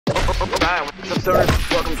Alright, what's up,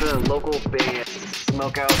 stoners? Welcome to the local band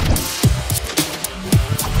Smokeout.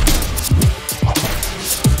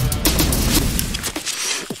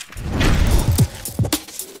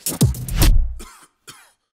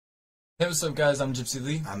 Hey, what's up, guys? I'm Gypsy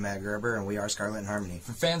Lee. I'm Matt Gerber, and we are Scarlet and Harmony.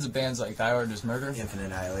 For fans of bands like Thy Artist Murder, Infinite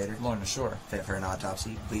Annihilator, Lorna Shore, Fit for an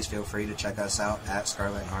Autopsy, please feel free to check us out at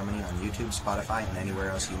Scarlet and Harmony on YouTube, Spotify, and anywhere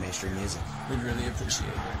else you may stream music. we'd really appreciate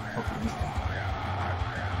it. Hope you meet them.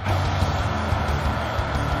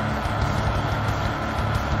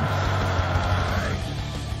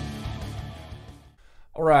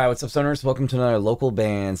 Alright, what's up, stoners? Welcome to another local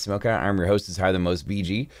band, Smokeout. I'm your host, is Higher Than Most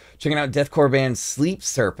BG. Checking out deathcore band Sleep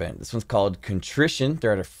Serpent. This one's called Contrition.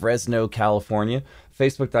 They're out of Fresno, California.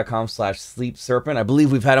 Facebook.com/Sleep Serpent. I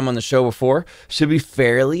believe we've had them on the show before. Should be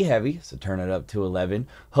fairly heavy, so turn it up to 11.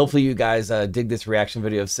 Hopefully you guys dig this reaction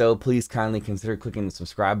video. If so, please kindly consider clicking the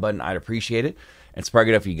subscribe button. I'd appreciate it. And spark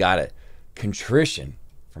it up if you got it. Contrition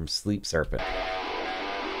from Sleep Serpent.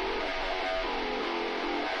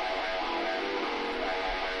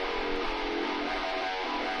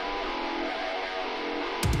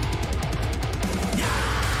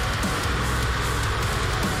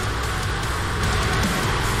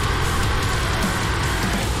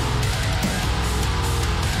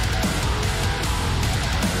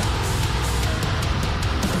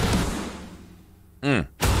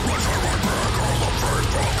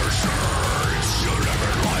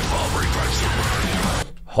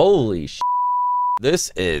 Holy sh**. This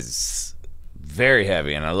is very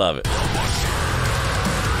heavy and I love it.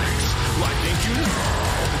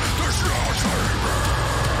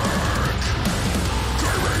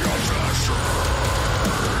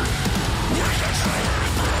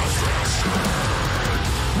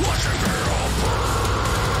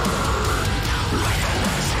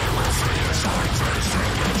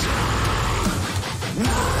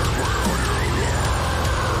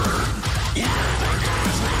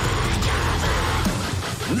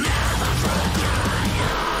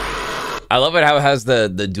 I love it how it has the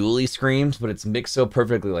dually screams, but it's mixed so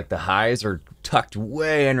perfectly. Like the highs are tucked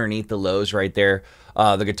way underneath the lows right there.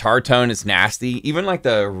 The guitar tone is nasty. Even like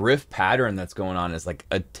the riff pattern that's going on is like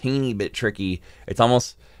a teeny bit tricky. It's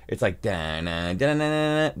almost, it's like da-na,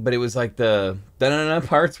 da-na-na-na, but it was like the da-na-na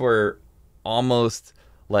parts were almost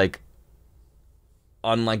like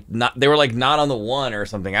on like not, they were like not on the one or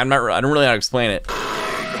something. I don't really know how to explain it.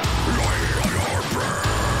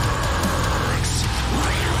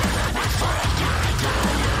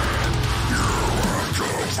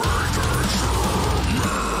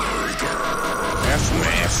 That's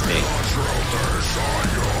nasty.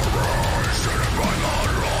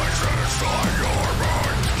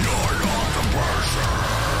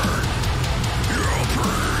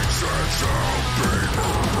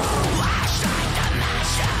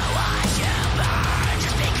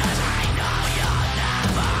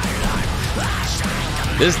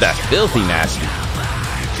 This is that filthy nasty.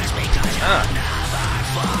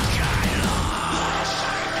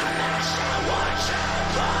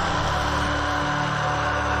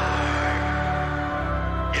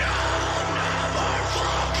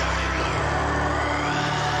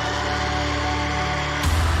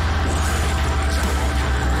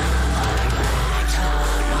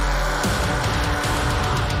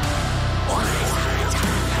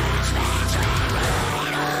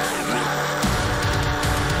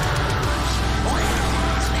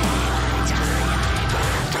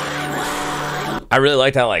 I really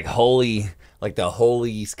like that, like holy, like the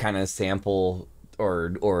holy kind of sample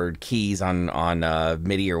or keys on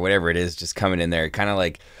MIDI or whatever it is, just coming in there. It kind of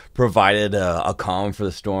like provided a calm for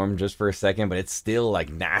the storm just for a second, but it's still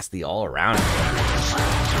like nasty all around.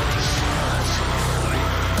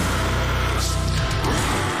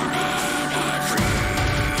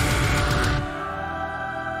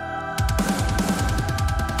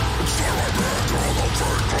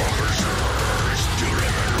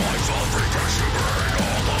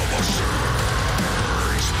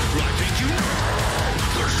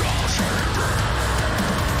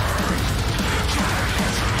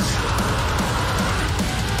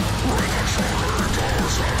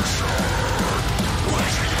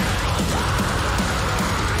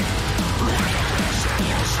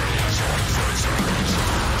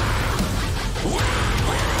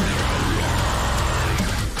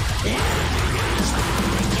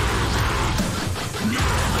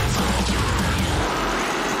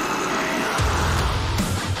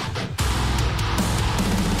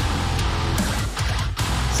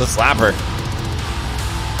 So slap her.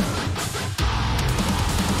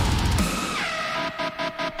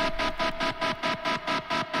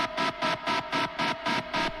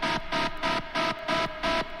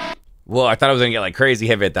 Well, I thought I was gonna get like crazy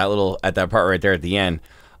heavy at that part right there at the end.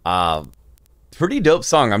 Pretty dope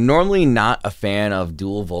song. I'm normally not a fan of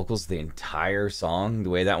dual vocals the entire song, the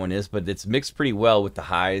way that one is, but it's mixed pretty well with the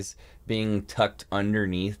highs being tucked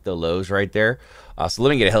underneath the lows right there. So let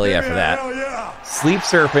me get a hell yeah for that. Yeah. Sleep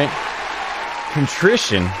Serpent,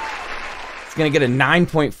 Contrition. It's gonna get a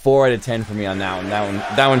 9.4 out of 10 for me on that one.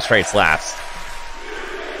 That one straight slaps.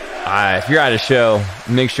 If you're at a show,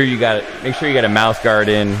 make sure you got a mouth guard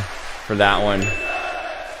in for that one,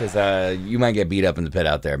 because you might get beat up in the pit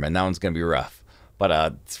out there, man. That one's gonna be rough.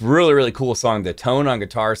 But it's really, really cool song. The tone on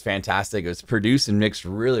guitar is fantastic. It was produced and mixed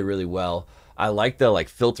really, really well. I like the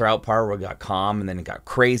filter out part where it got calm and then it got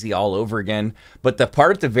crazy all over again. But the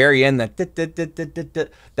part at the very end, that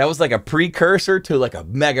was like a precursor to like a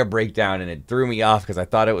mega breakdown, and it threw me off because I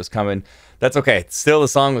thought it was coming. That's okay. Still, the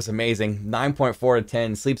song was amazing. 9.4 out of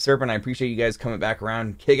 10. Sleep Serpent, I appreciate you guys coming back around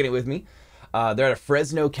and kicking it with me. They're out of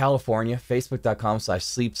Fresno, California.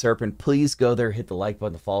 Facebook.com/Sleep Serpent. Please go there, hit the like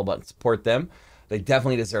button, the follow button, support them. They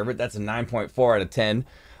definitely deserve it. That's a 9.4 out of 10.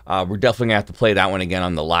 We're definitely going to have to play that one again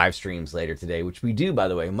on the live streams later today, which we do, by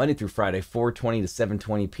the way, Monday through Friday, 4:20 to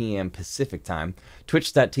 7:20 p.m. Pacific time.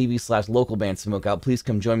 Twitch.tv/localband Smokeout. Please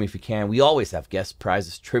come join me if you can. We always have guest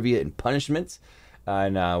prizes, trivia, and punishments.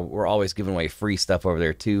 And we're always giving away free stuff over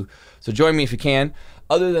there, too. So join me if you can.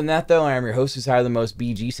 Other than that, though, I am your host who's higher than most,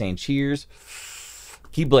 BG, saying cheers.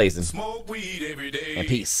 Keep blazing. Smoke weed every day. And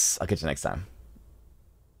peace. I'll catch you next time.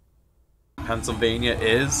 Pennsylvania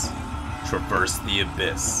is Traverse the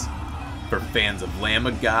Abyss. For fans of Lamb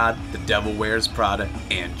of God, The Devil Wears Prada,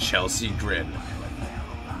 and Chelsea Grin.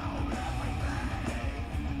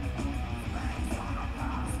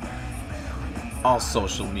 All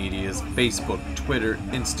social medias, Facebook, Twitter,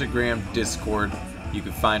 Instagram, Discord. You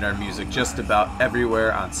can find our music just about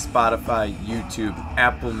everywhere on Spotify, YouTube,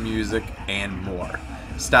 Apple Music, and more.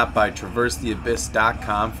 Stop by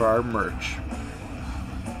traversetheabyss.com for our merch.